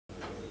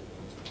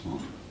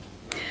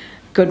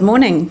Good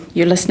morning.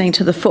 You're listening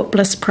to the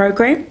Bliss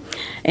program,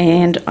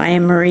 and I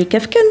am Maree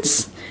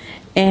Gifkins,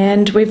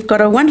 and we've got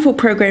a wonderful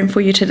program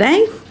for you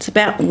today. It's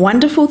about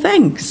wonderful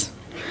things.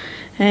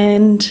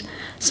 And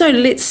so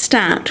let's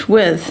start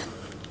with,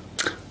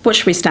 what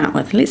should we start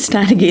with? Let's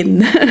start again.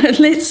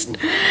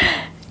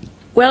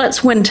 Well,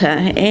 it's winter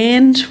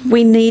and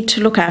we need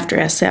to look after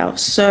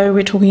ourselves. So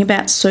we're talking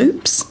about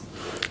soups.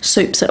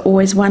 Soups are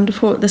always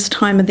wonderful at this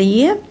time of the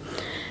year.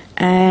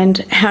 And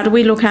how do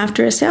we look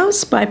after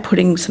ourselves? By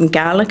putting some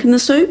garlic in the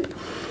soup.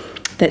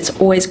 That's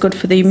always good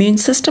for the immune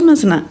system,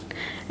 isn't it?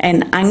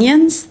 And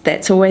onions,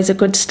 that's always a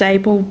good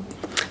staple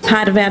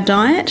part of our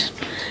diet.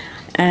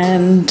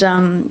 And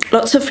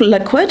lots of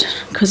liquid,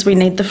 because we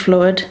need the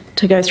fluid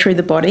to go through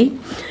the body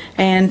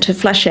and to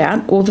flush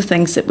out all the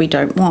things that we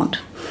don't want.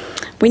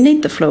 We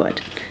need the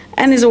fluid.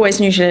 And there's always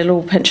usually a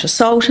little pinch of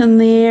salt in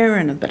there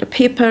and a bit of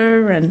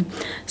pepper and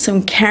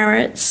some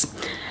carrots.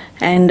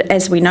 And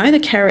as we know, the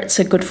carrots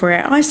are good for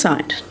our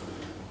eyesight.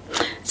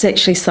 It's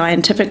actually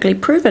scientifically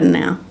proven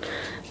now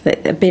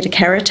that the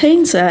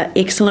beta-carotenes are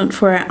excellent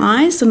for our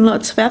eyes and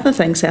lots of other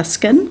things, our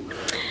skin.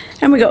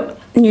 And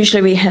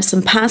usually we have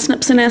some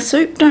parsnips in our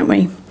soup, don't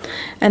we?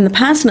 And the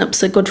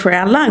parsnips are good for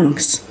our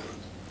lungs.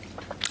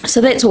 So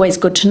that's always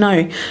good to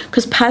know,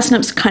 because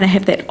parsnips kind of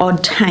have that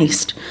odd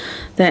taste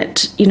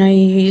that,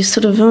 you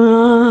sort of,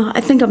 I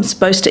think I'm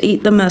supposed to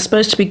eat them, they're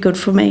supposed to be good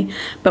for me,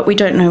 but we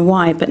don't know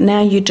why, but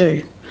now you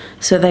do.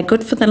 So they're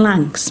good for the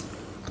lungs.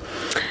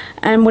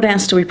 And what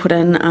else do we put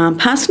in?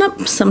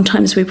 Parsnip.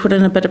 Sometimes we put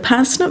in a bit of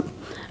parsnip.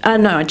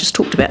 No, I just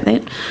talked about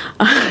that.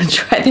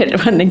 Try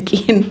that one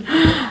again.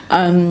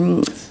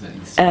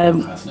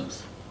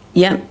 Parsnips.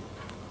 Yeah.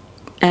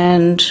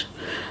 And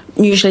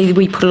usually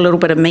we put a little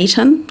bit of meat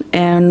in,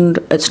 and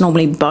it's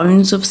normally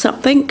bones of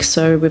something.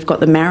 So we've got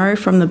the marrow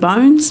from the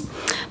bones.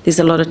 There's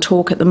a lot of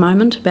talk at the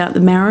moment about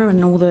the marrow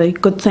and all the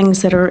good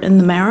things that are in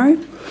the marrow.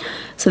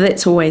 So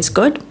that's always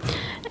good.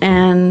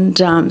 And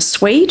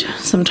swede,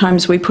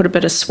 sometimes we put a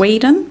bit of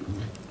swede in,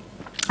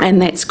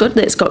 and that's good.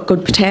 That's got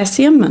good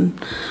potassium and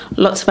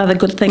lots of other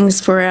good things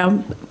for our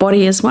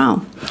body as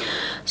well.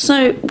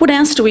 So what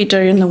else do we do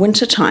in the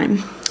winter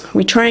time?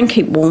 We try and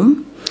keep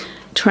warm,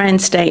 try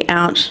and stay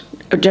out,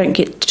 or don't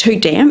get too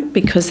damp,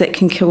 because that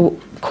can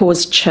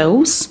cause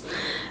chills.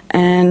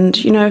 And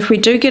if we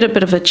do get a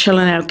bit of a chill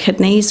in our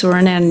kidneys or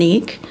in our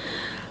neck,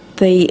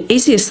 the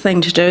easiest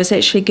thing to do is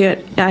actually get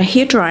a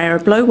hairdryer,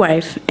 a blow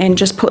wave, and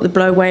just put the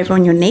blow wave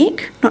on your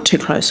neck, not too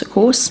close of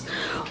course,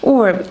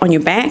 or on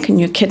your back and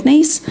your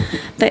kidneys.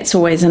 That's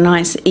always a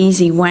nice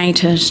easy way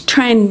to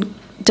try and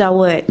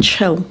dull that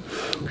chill,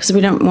 because we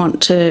don't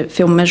want to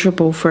feel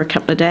miserable for a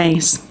couple of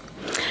days.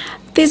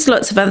 There's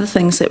lots of other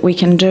things that we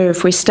can do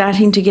if we're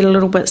starting to get a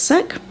little bit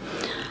sick.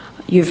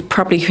 You've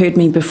probably heard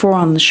me before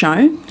on the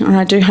show, and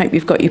I do hope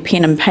you've got your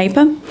pen and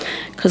paper,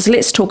 because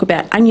let's talk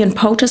about onion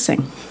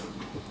poulticing.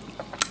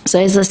 So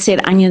as I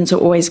said, onions are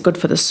always good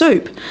for the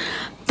soup.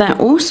 They're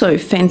also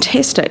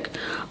fantastic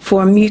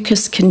for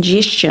mucus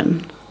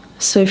congestion.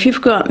 So if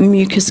you've got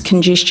mucus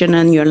congestion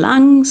in your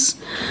lungs,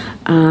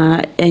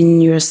 in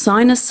your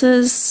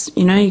sinuses,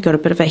 you've got a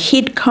bit of a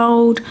head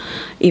cold,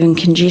 even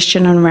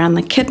congestion around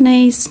the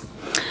kidneys,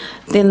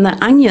 then the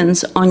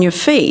onions on your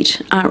feet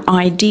are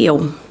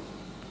ideal.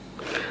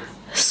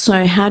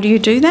 So how do you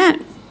do that?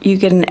 You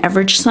get an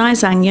average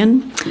size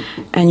onion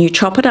and you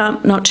chop it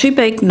up, not too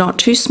big, not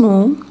too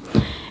small,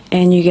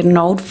 and you get an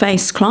old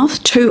face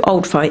cloth, 2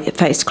 old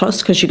face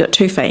cloths, because you've got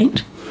 2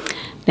 feet.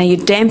 Now you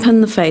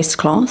dampen the face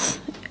cloth,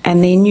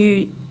 and then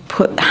you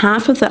put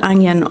half of the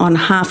onion on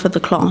half of the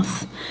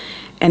cloth,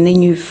 and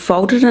then you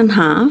fold it in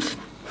half.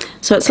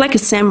 So it's like a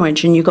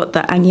sandwich, and you've got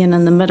the onion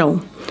in the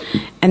middle.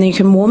 And then you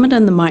can warm it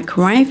in the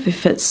microwave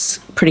if it's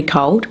pretty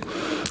cold.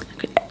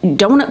 You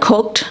don't want it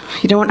cooked,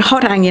 you don't want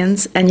hot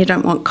onions, and you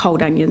don't want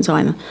cold onions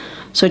either.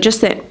 So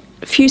just that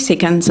few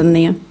seconds in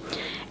there.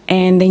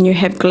 And then you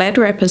have Glad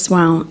wrap as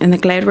well, and the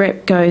Glad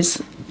wrap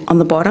goes on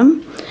the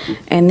bottom,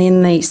 and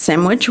then the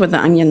sandwich with the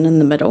onion in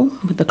the middle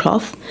with the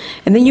cloth,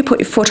 and then you put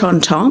your foot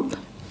on top,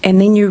 and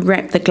then you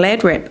wrap the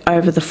Glad wrap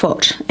over the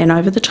foot and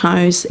over the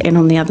toes and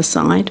on the other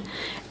side,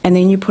 and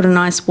then you put a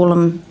nice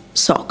woolen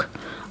sock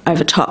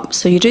over top.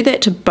 So you do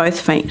that to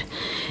both feet,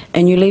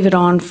 and you leave it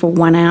on for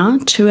 1 hour,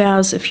 2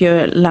 hours if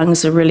your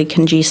lungs are really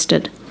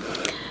congested.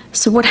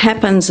 So what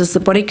happens is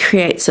the body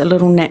creates a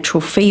little natural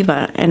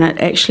fever, and it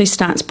actually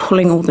starts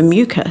pulling all the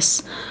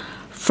mucus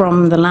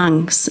from the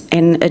lungs,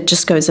 and it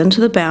just goes into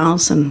the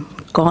bowels and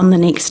gone the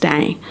next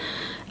day.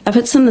 If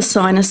it's in the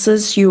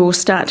sinuses, you will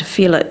start to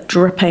feel it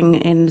dripping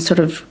and sort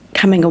of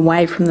coming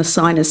away from the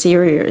sinus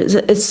area.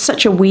 It's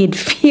such a weird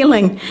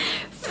feeling,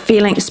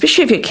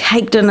 especially if you're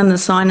caked in the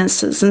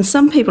sinuses, and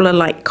some people are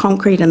like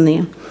concrete in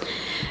there.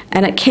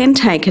 And it can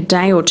take a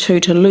day or two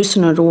to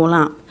loosen it all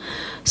up.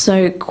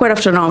 So quite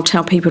often I'll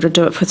tell people to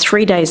do it for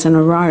 3 days in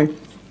a row.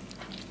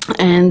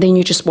 And then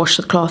you just wash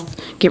the cloth,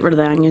 get rid of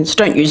the onions,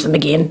 don't use them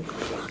again.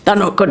 They're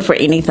not good for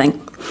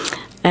anything.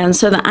 And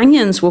so the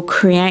onions will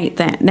create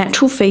that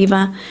natural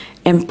fever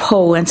and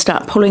pull and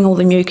start pulling all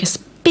the mucus.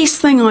 Best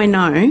thing I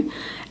know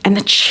and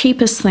the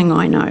cheapest thing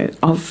I know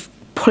of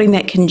pulling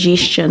that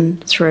congestion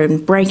through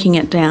and breaking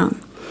it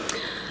down.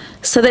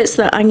 So that's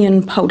the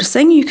onion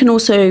poulticing. You can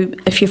also,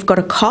 if you've got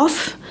a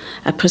cough,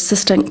 a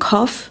persistent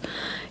cough,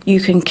 you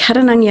can cut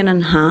an onion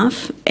in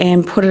half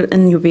and put it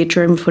in your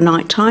bedroom for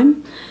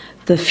nighttime.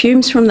 The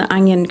fumes from the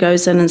onion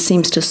goes in and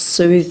seems to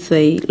soothe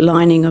the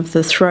lining of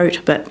the throat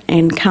a bit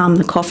and calm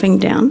the coughing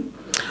down.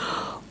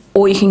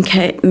 Or you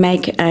can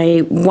make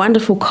a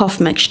wonderful cough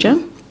mixture,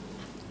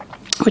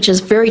 which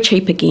is very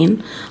cheap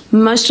again.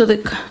 Most of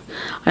the,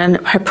 and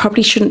I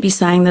probably shouldn't be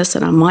saying this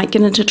and I might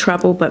get into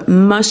trouble, but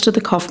most of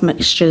the cough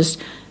mixtures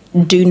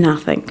do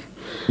nothing.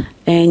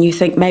 And you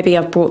think maybe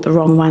I've brought the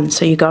wrong one,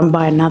 so you go and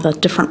buy another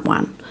different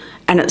one,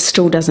 and it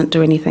still doesn't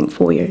do anything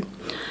for you.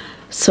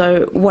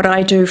 So what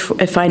I do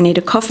if I need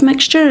a cough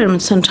mixture,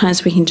 and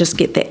sometimes we can just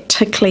get that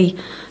tickly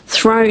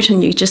throat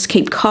and you just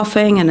keep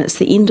coughing and it's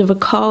the end of a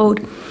cold.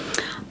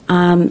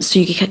 So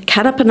you can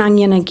cut up an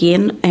onion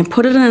again and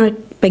put it in a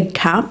big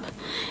cup,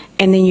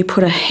 and then you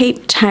put a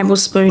heaped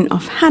tablespoon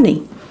of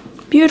honey,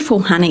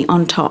 beautiful honey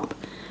on top,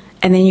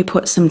 and then you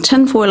put some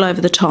tin foil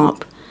over the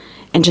top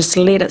and just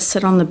let it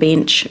sit on the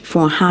bench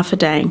for half a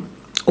day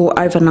or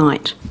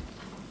overnight.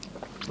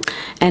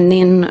 And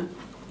then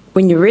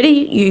when you're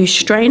ready, you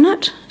strain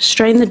it,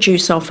 strain the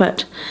juice off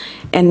it,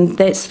 and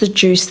that's the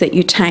juice that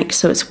you take.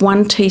 So it's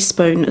 1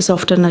 teaspoon as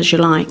often as you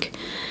like.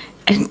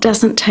 And it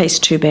doesn't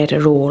taste too bad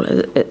at all.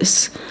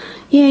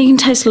 Yeah, you can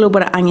taste a little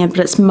bit of onion, but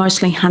it's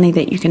mostly honey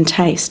that you can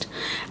taste.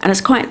 And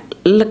it's quite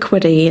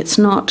liquidy, it's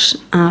not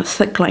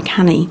thick like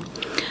honey.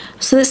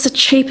 So that's the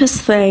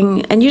cheapest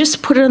thing, and you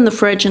just put it in the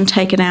fridge and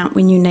take it out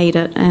when you need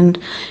it. And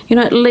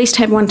at least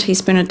have 1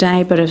 teaspoon a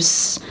day, but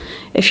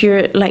if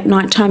you're like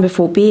nighttime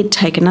before bed,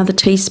 take another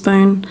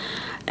teaspoon.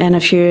 And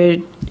if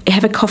you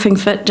have a coughing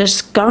fit,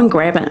 just go and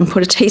grab it and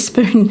put a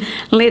teaspoon,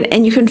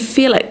 and you can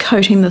feel it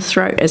coating the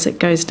throat as it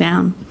goes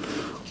down.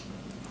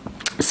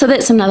 So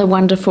that's another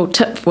wonderful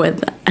tip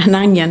with an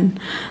onion.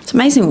 It's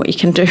amazing what you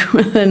can do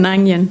with an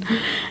onion.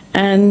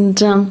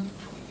 And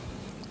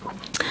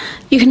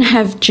you can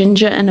have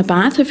ginger in a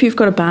bath if you've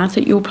got a bath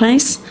at your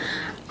place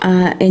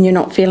and you're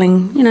not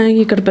feeling,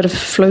 you've got a bit of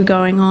flu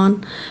going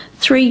on.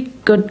 3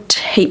 good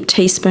heaped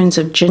teaspoons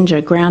of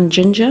ginger, ground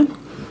ginger,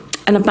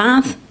 in a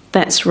bath.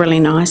 That's really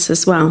nice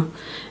as well.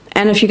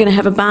 And if you're going to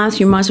have a bath,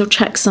 you might as well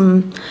chuck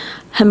some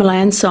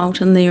Himalayan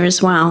salt in there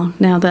as well.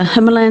 Now the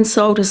Himalayan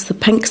salt is the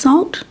pink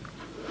salt,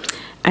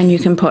 and you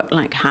can put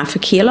like half a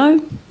kilo,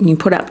 and you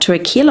put up to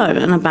 1 kilo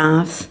in a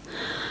bath.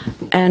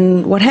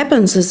 And what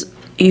happens is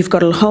you've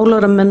got a whole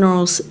lot of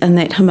minerals in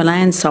that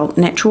Himalayan salt,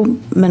 natural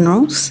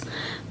minerals.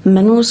 The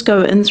minerals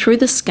go in through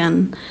the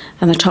skin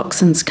and the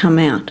toxins come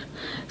out.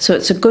 So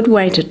it's a good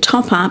way to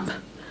top up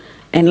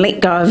and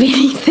let go of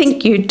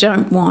anything you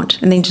don't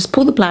want, and then just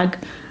pull the plug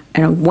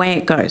and away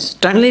it goes.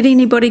 Don't let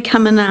anybody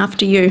come in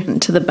after you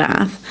into the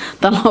bath.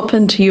 They'll hop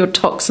into your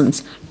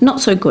toxins. Not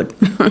so good.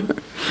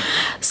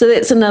 So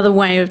that's another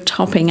way of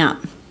topping up.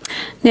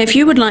 Now, if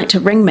you would like to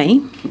ring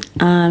me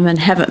and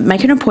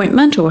make an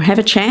appointment or have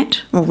a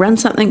chat or run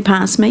something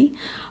past me,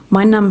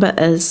 my number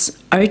is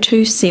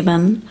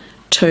 027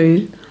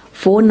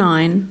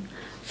 249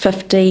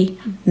 50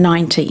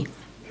 90.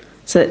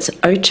 So that's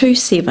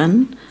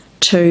 027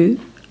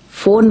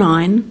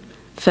 249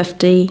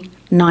 50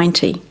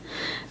 90.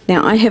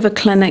 Now, I have a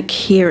clinic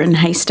here in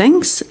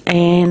Hastings,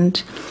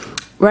 and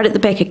right at the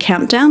back of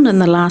Countdown in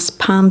the Last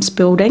Palms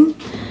building.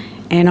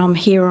 And I'm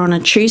here on a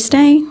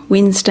Tuesday,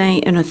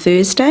 Wednesday and a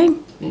Thursday.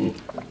 And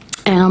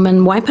I'm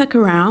in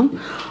Waipakarau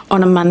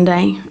on a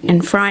Monday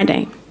and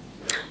Friday.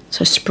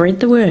 So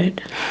spread the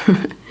word.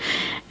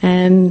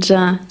 And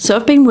so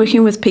I've been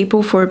working with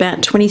people for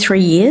about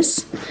 23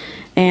 years,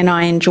 and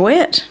I enjoy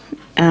it.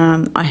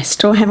 I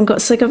still haven't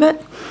got sick of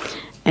it.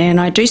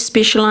 And I do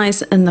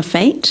specialise in the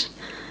feet,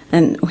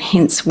 and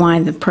hence why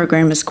the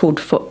program is called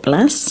Foot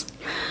Bliss.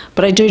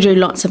 But I do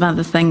lots of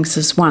other things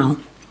as well.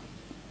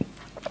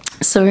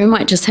 So we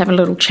might just have a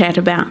little chat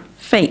about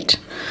feet.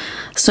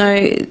 So,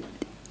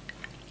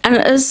 and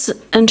it is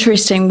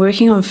interesting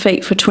working on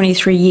feet for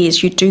 23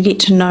 years. You do get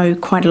to know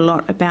quite a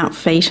lot about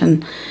feet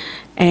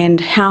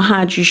and how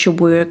hard you should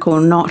work or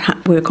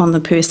not work on the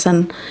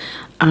person.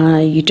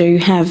 You do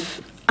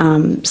have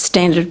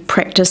standard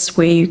practice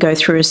where you go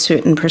through a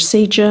certain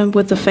procedure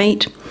with the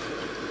feet.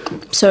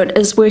 So it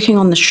is working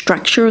on the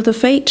structure of the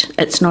feet.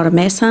 It's not a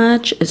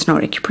massage, it's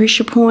not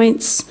acupressure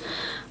points,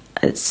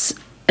 it's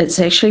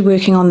actually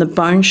working on the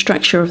bone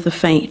structure of the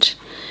feet.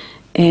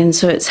 And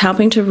so it's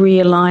helping to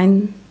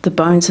realign the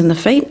bones in the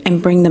feet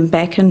and bring them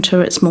back into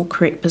its more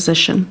correct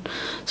position.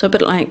 So a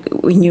bit like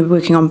when you're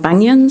working on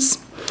bunions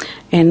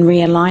and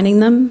realigning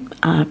them,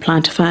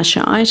 plantar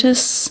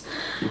fasciitis,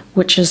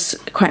 which is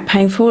quite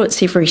painful.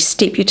 It's every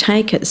step you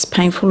take, it's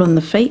painful in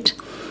the feet,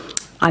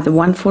 either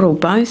one foot or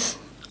both.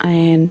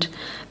 And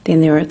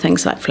then there are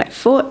things like flat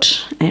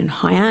foot and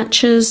high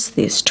arches,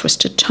 there's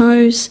twisted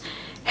toes,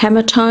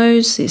 hammer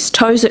toes, there's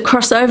toes that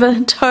cross over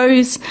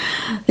toes.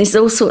 There's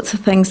all sorts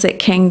of things that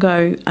can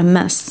go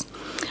amiss.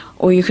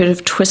 Or you could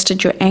have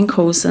twisted your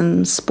ankles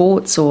in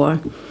sports or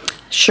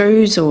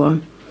shoes,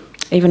 or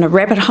even a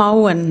rabbit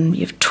hole and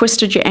you've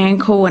twisted your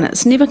ankle and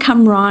it's never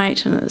come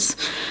right and it's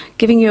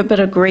giving you a bit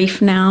of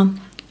grief now,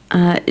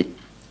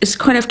 it's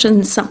quite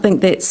often something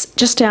that's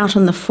just out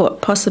on the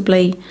foot,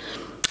 possibly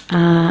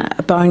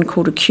a bone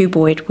called a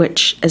cuboid,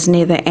 which is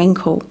near the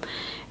ankle.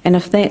 And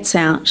if that's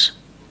out,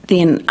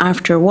 then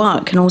after a while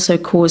it can also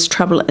cause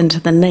trouble into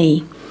the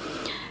knee.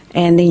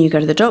 And then you go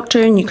to the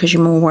doctor and because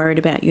you're more worried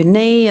about your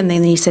knee, and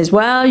then he says,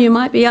 well, you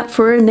might be up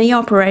for a knee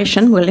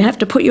operation. We'll have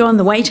to put you on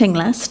the waiting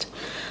list.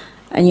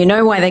 And you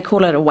know why they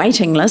call it a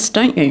waiting list,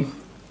 don't you?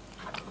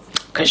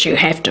 Because you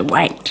have to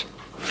wait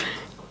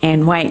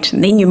and wait.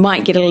 And then you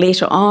might get a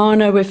letter, oh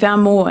no, we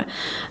found more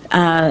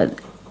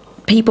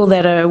people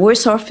that are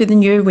worse off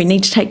than you. We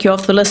need to take you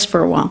off the list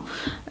for a while.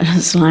 And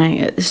it's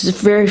like, this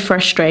is very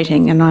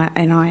frustrating, and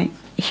I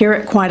hear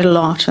it quite a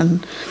lot.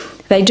 And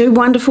they do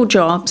wonderful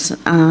jobs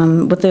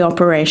with the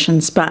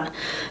operations, but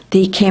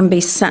there can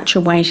be such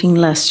a waiting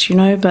list, you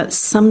know. But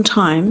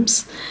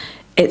sometimes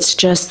it's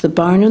just the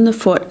bone in the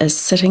foot is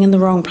sitting in the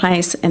wrong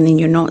place, and then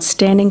you're not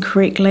standing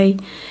correctly,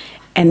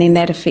 and then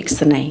that affects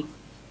the knee.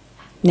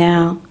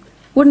 Now,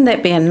 wouldn't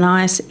that be a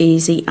nice,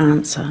 easy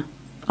answer?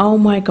 Oh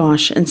my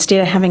gosh,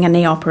 instead of having a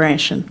knee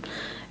operation.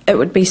 It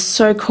would be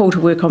so cool to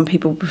work on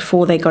people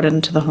before they got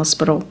into the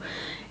hospital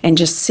and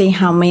just see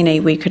how many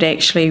we could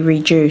actually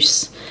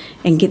reduce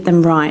and get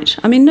them right.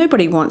 I mean,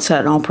 nobody wants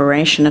an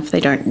operation if they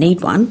don't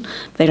need one.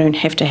 They don't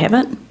have to have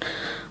it.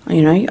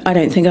 You know, I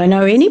don't think I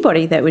know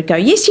anybody that would go,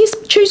 yes, yes,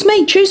 choose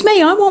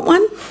me, I want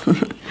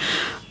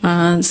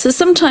one. So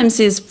sometimes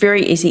there's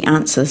very easy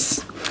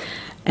answers.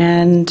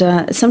 And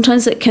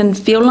sometimes it can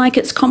feel like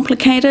it's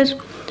complicated.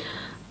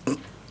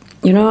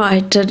 You know,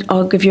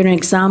 I'll give you an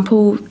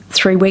example.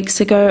 3 weeks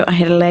ago, I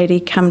had a lady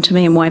come to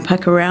me in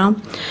Waipakarau,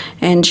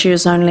 and she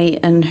was only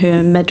in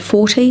her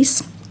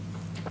mid-40s.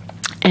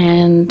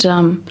 And,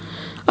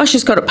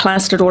 she's got it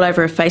plastered all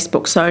over her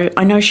Facebook, so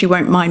I know she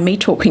won't mind me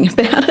talking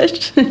about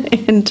it.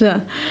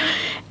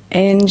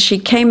 And she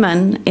came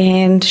in,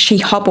 and she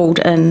hobbled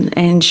in,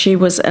 and she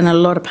was in a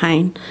lot of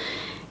pain.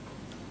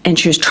 And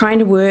she was trying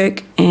to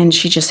work, and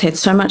she just had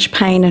so much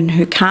pain in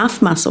her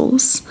calf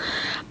muscles,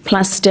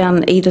 plus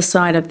down either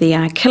side of the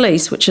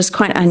Achilles, which is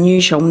quite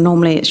unusual.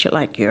 Normally it's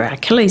like your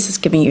Achilles is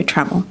giving you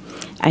trouble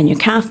and your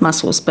calf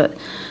muscles, but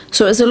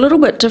so it was a little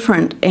bit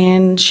different,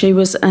 and she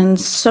was in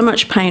so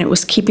much pain it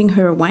was keeping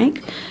her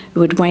awake. It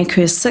would wake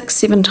her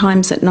 6-7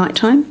 times at night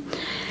time,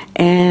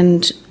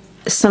 and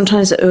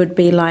sometimes it would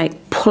be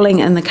like pulling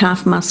in the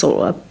calf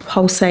muscle, a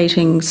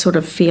pulsating sort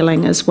of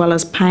feeling, as well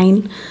as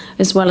pain,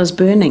 as well as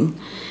burning.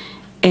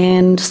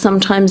 And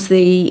sometimes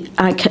the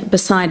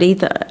Achilles,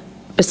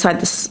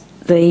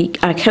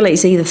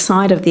 either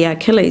side of the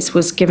Achilles,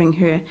 was giving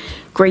her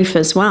grief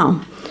as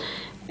well.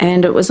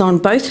 And it was on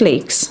both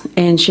legs,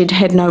 and she'd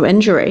had no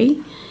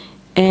injury,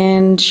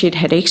 and she'd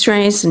had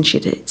x-rays, and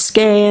she'd had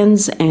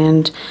scans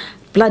and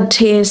blood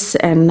tests,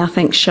 and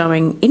nothing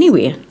showing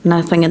anywhere.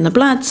 Nothing in the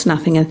bloods,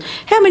 nothing in...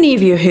 How many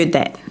of you heard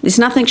that? There's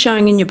nothing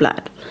showing in your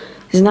blood.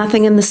 There's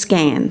nothing in the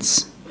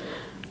scans.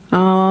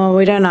 Oh,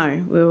 we don't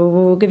know.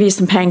 We'll give you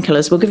some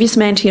painkillers. We'll give you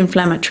some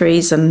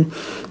anti-inflammatories and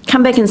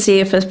come back and see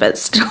if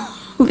it's still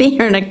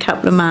there in a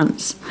couple of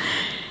months.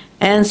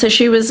 And so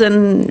she was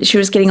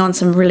getting on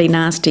some really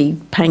nasty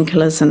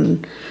painkillers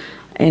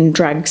and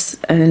drugs,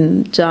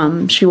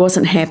 and she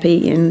wasn't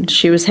happy, and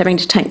she was having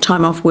to take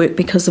time off work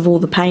because of all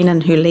the pain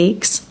in her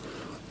legs.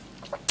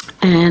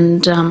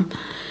 And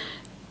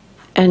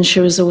she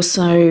was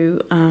also,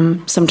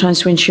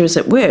 sometimes when she was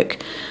at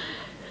work,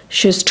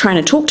 she was trying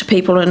to talk to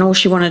people, and all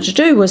she wanted to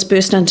do was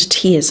burst into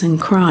tears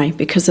and cry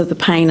because of the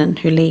pain in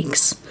her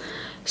legs.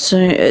 So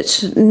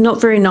it's not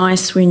very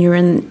nice when you're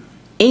in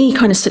any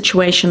kind of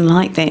situation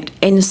like that,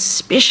 and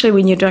especially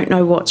when you don't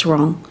know what's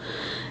wrong.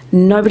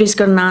 Nobody's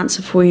got an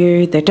answer for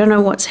you. They don't know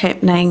what's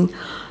happening.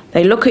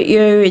 They look at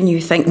you and you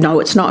think,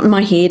 no, it's not in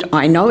my head.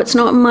 I know it's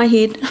not in my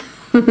head.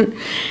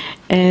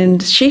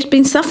 And she's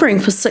been suffering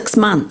for 6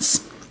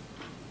 months.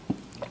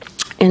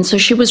 And so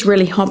she was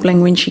really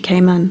hobbling when she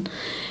came in.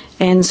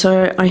 And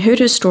so I heard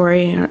her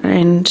story,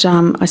 and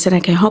I said,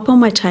 okay, hop on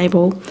my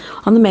table,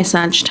 on the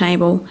massage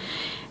table.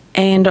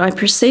 And I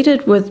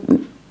proceeded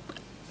with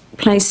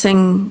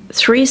placing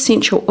 3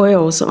 essential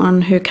oils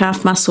on her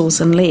calf muscles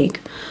and leg.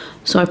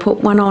 So I put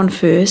one on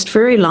first,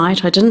 very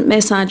light. I didn't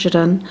massage it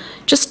in.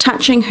 Just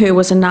touching her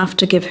was enough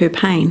to give her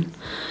pain.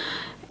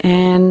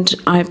 And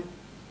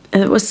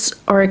it was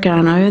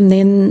oregano, and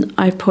then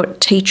I put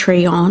tea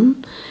tree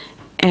on,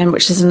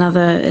 which is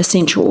another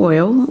essential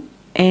oil.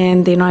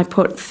 And then I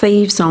put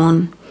thieves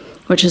on,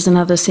 which is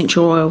another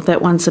essential oil.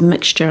 That one's a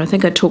mixture. I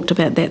think I talked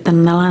about that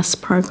in the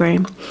last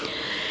program.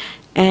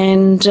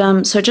 And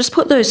so just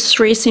put those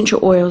 3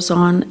 essential oils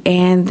on,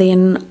 and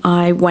then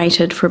I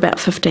waited for about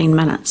 15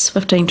 minutes,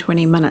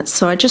 15-20 minutes.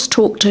 So I just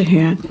talked to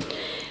her,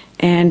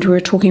 and we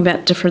were talking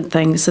about different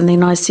things. And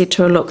then I said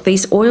to her, look,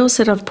 these oils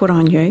that I've put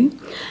on you,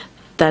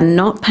 they're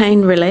not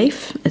pain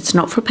relief. It's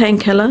not for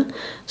painkiller.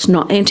 It's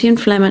not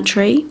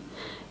anti-inflammatory.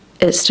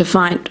 It's to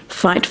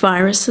fight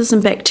viruses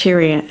and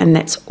bacteria, and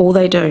that's all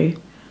they do.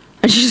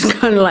 And she's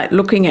kind of like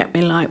looking at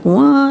me like,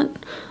 what?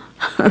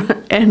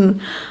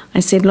 And I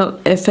said, look,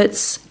 if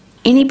it's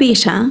any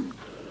better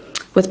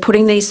with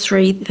putting these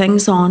 3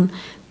 things on,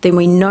 then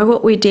we know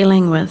what we're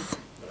dealing with.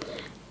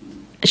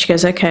 She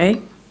goes,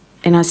 okay.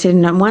 And I said,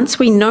 no, once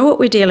we know what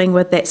we're dealing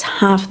with, that's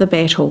half the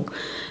battle.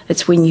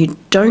 It's when you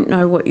don't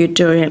know what you're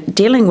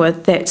dealing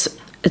with,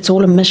 it's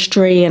all a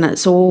mystery, and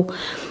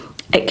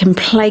it can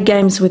play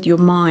games with your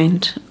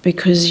mind,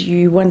 because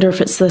you wonder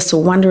if it's this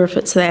or wonder if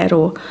it's that,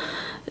 or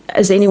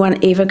is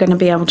anyone ever going to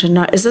be able to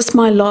know? Is this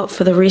my lot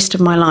for the rest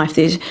of my life?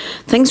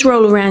 Things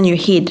roll around your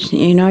head,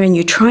 you know, and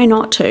you try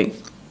not to.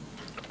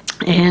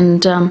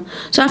 And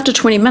so after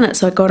 20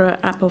 minutes, I got her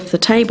up off the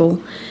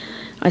table.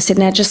 I said,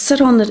 now just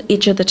sit on the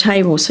edge of the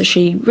table. So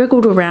she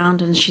wriggled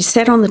around and she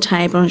sat on the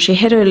table, and she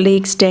had her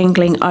legs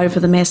dangling over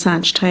the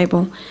massage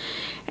table.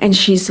 And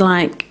she's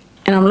like,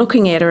 and I'm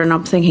looking at her and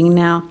I'm thinking,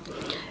 now,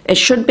 it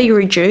should be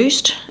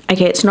reduced.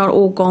 Okay, it's not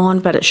all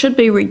gone, but it should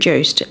be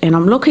reduced. And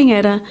I'm looking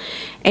at her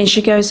and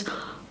she goes,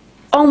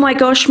 oh my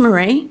gosh,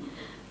 Maree,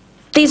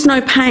 there's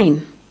no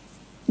pain.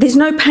 There's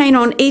no pain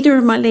on either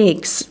of my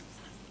legs.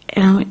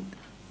 And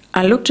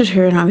I looked at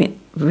her and I went,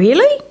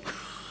 really?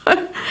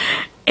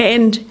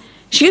 And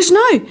she goes,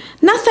 no,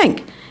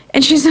 nothing.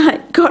 And she's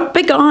like, got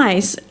big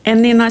eyes.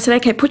 And then I said,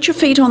 okay, put your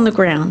feet on the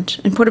ground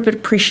and put a bit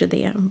of pressure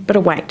there, a bit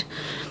of weight.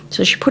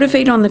 So she put her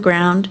feet on the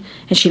ground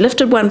and she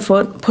lifted one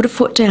foot, put a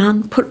foot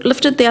down,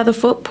 lifted the other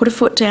foot, put a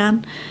foot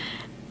down.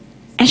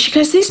 And she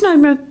goes, there's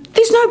no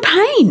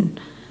pain.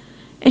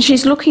 And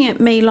she's looking at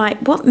me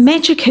like, what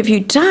magic have you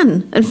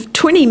done in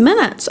 20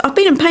 minutes? I've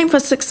been in pain for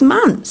 6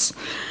 months.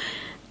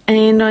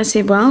 And I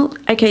said, well,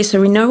 okay, so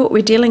we know what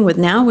we're dealing with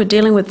now. We're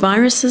dealing with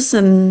viruses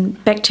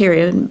and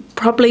bacteria, and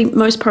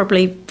most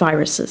probably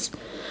viruses.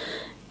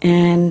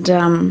 And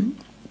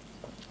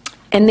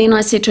then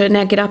I said to her,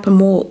 now get up and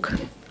walk.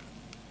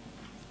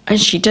 And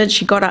she did.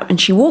 She got up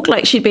and she walked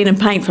like she'd been in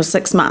pain for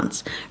 6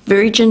 months,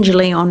 very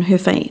gingerly on her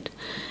feet.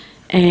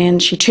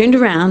 And she turned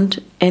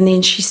around and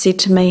then she said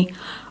to me,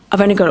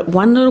 I've only got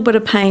one little bit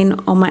of pain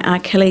on my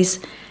Achilles.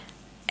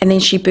 And then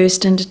she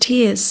burst into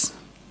tears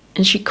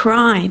and she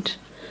cried.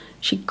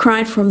 She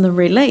cried from the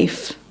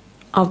relief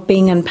of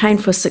being in pain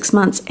for 6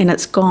 months, and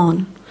it's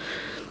gone.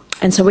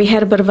 And so we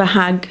had a bit of a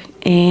hug,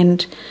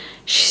 and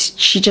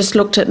she just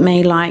looked at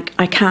me like,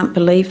 I can't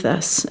believe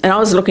this. And I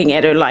was looking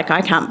at her like,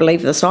 I can't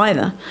believe this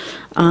either,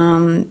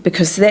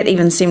 because that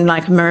even seemed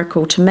like a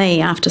miracle to me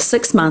after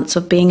 6 months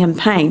of being in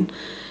pain.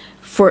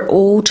 For it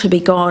all to be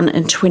gone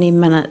in 20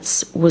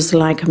 minutes was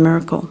like a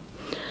miracle.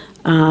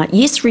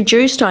 Yes,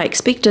 reduced. I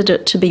expected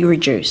it to be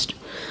reduced.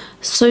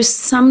 So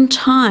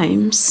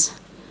sometimes,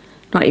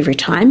 not every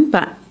time,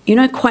 but you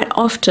know, quite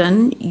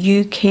often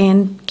you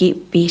can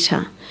get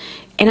better.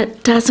 And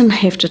it doesn't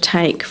have to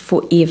take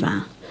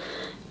forever.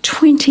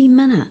 20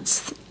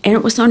 minutes. And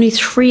it was only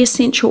 3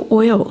 essential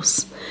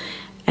oils.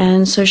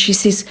 And so she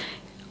says,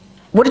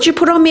 what did you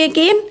put on me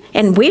again?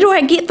 And where do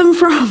I get them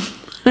from?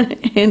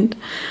 And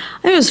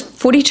it was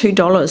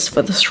 $42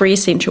 for the 3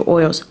 essential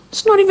oils.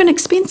 It's not even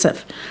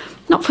expensive.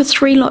 Not for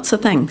 3 lots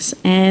of things,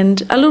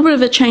 and a little bit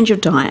of a change of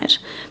diet,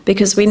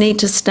 because we need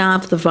to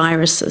starve the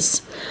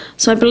viruses.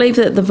 So I believe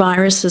that the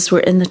viruses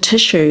were in the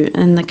tissue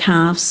in the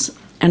calves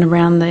and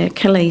around the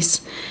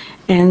Achilles,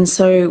 and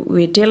so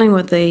we're dealing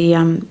with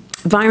the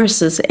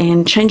viruses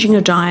and changing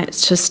your diet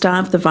to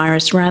starve the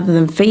virus rather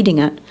than feeding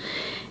it.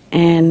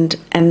 And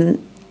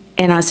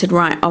I said,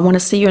 right, I want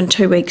to see you in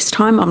 2 weeks'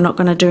 time. I'm not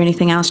going to do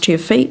anything else to your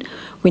feet.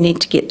 We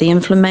need to get the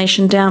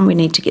inflammation down. We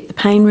need to get the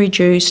pain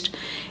reduced.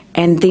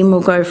 And then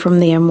we'll go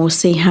from there and we'll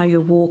see how you're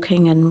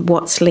walking and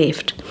what's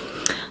left.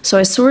 So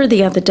I saw her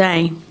the other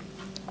day.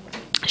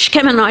 She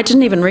came in and I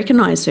didn't even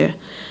recognise her.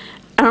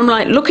 And I'm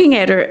like looking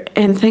at her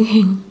and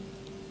thinking,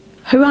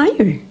 who are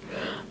you?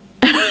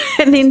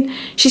 And then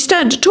she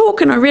started to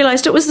talk and I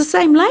realised it was the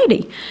same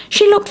lady.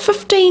 She looked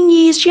 15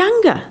 years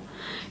younger.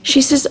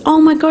 She says, oh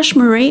my gosh,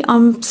 Maree,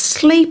 I'm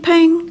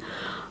sleeping,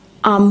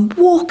 I'm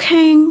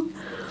walking,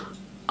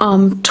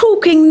 I'm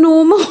talking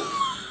normal.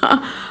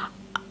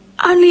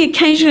 Only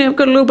occasionally I've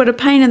got a little bit of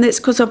pain, and that's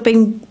because I've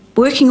been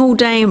working all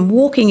day and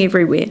walking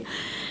everywhere.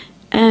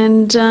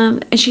 And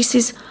she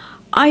says,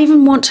 I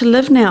even want to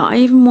live now. I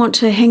even want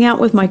to hang out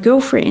with my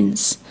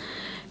girlfriends.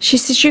 She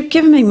says, you've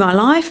given me my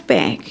life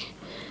back.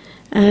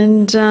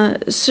 And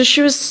so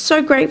she was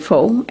so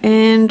grateful,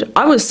 and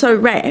I was so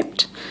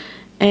rapt.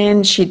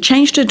 And she'd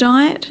changed her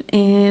diet,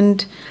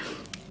 and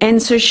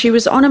so she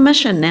was on a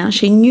mission now.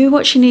 She knew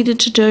what she needed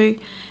to do,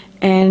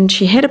 and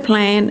she had a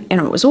plan,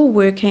 and it was all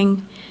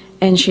working.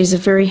 And she's a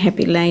very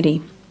happy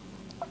lady.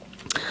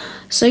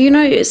 So, you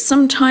know,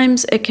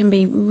 sometimes it can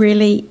be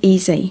really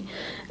easy.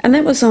 And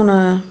that was on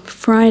a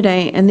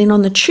Friday. And then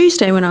on the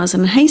Tuesday when I was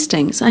in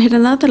Hastings, I had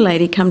another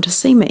lady come to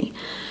see me.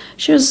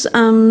 She was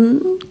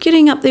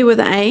getting up there with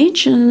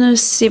age, in her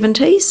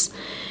 70s.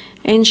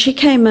 And she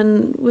came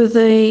in with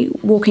a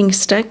walking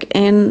stick,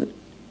 and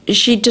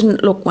she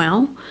didn't look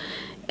well.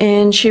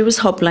 And she was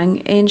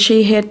hobbling, and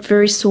she had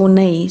very sore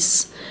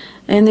knees.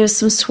 And there was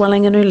some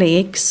swelling in her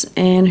legs,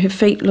 and her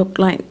feet looked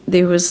like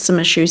there was some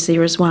issues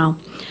there as well.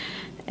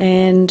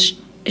 and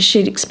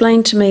she'd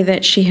explained to me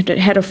that she had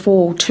had a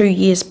fall 2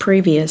 years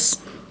previous,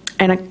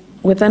 and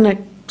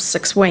within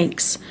 6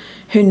 weeks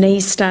her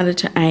knees started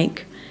to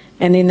ache,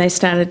 and then they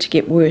started to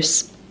get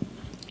worse.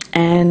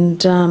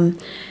 And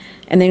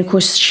then of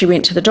course she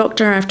went to the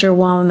doctor after a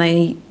while, and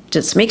they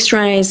did some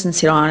x-rays and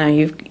said, oh no,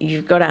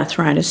 you've got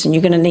arthritis and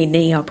you're going to need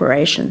knee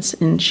operations.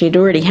 And she'd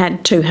already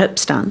had 2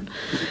 hips done,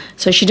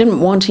 so she didn't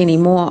want any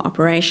more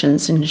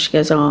operations. And she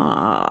goes, oh,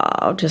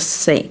 I'll just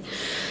see.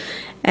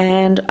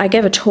 And I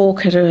gave a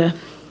talk at a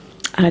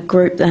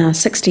group,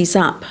 60s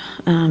Up,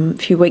 a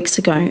few weeks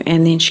ago,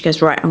 and then she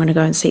goes, right, I'm going to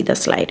go and see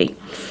this lady.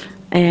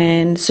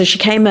 And so she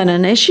came in,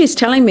 and as she was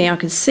telling me, I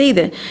could see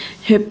that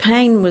her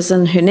pain was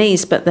in her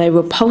knees, but they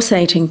were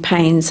pulsating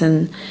pains,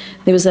 and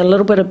there was a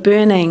little bit of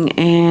burning,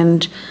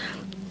 and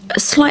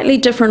slightly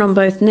different on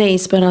both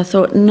knees. But I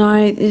thought,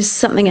 no, there's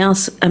something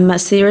else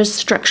amiss. There is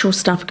structural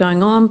stuff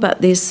going on,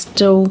 but there's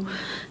still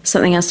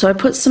something else. So I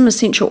put some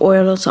essential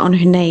oils on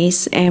her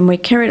knees, and I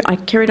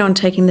carried on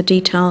taking the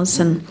details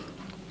and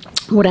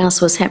what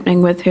else was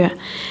happening with her.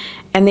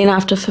 And then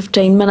after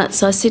 15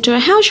 minutes, I said to her,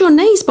 how's your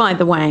knees, by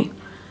the way?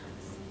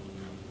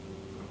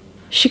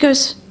 She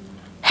goes,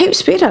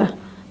 heaps better.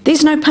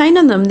 There's no pain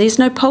in them. There's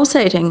no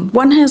pulsating.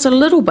 One has a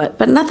little bit,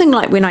 but nothing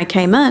like when I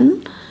came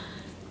in.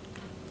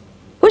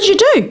 What'd you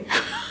do?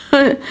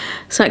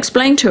 So I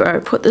explained to her, I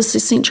put this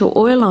essential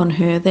oil on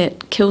her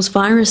that kills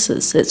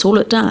viruses. That's all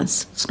it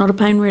does. It's not a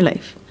pain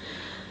relief.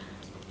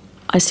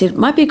 I said, it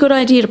might be a good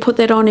idea to put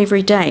that on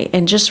every day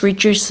and just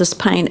reduce this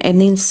pain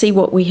and then see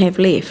what we have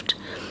left.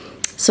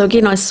 So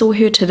again, I saw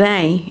her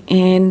today,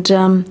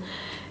 and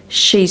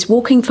she's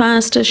walking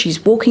faster,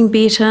 she's walking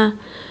better,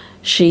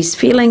 she's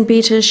feeling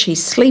better,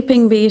 she's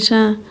sleeping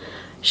better.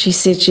 She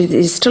said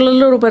there's still a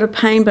little bit of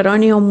pain, but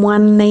only on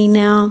one knee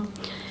now,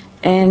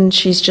 and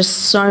she's just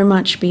so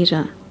much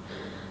better.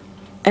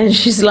 And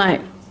she's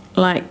like,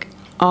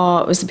 oh,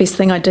 it was the best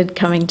thing I did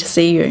coming to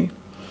see you.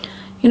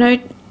 You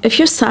know, if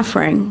you're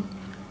suffering,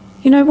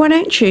 you know, why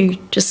don't you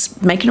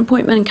just make an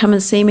appointment and come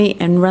and see me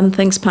and run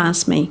things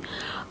past me?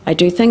 I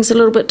do things a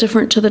little bit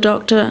different to the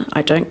doctor.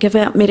 I don't give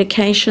out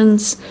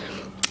medications.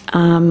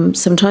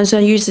 Sometimes I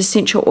use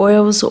essential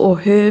oils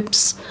or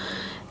herbs,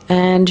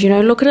 and, you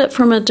know, look at it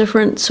from a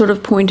different sort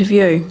of point of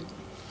view.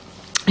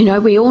 You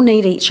know, we all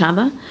need each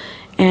other,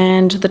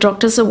 and the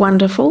doctors are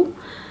wonderful.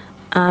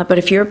 But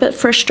if you're a bit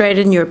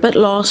frustrated and you're a bit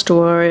lost,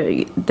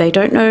 or they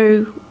don't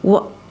know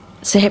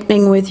what's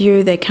happening with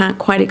you, they can't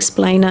quite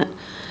explain it,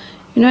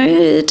 you know,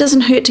 it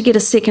doesn't hurt to get a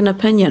second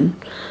opinion.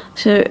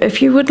 So if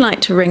you would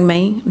like to ring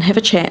me and have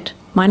a chat,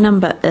 my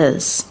number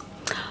is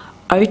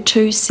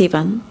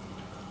 027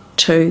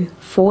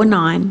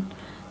 249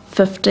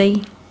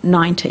 50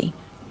 90.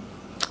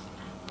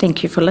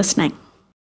 Thank you for listening.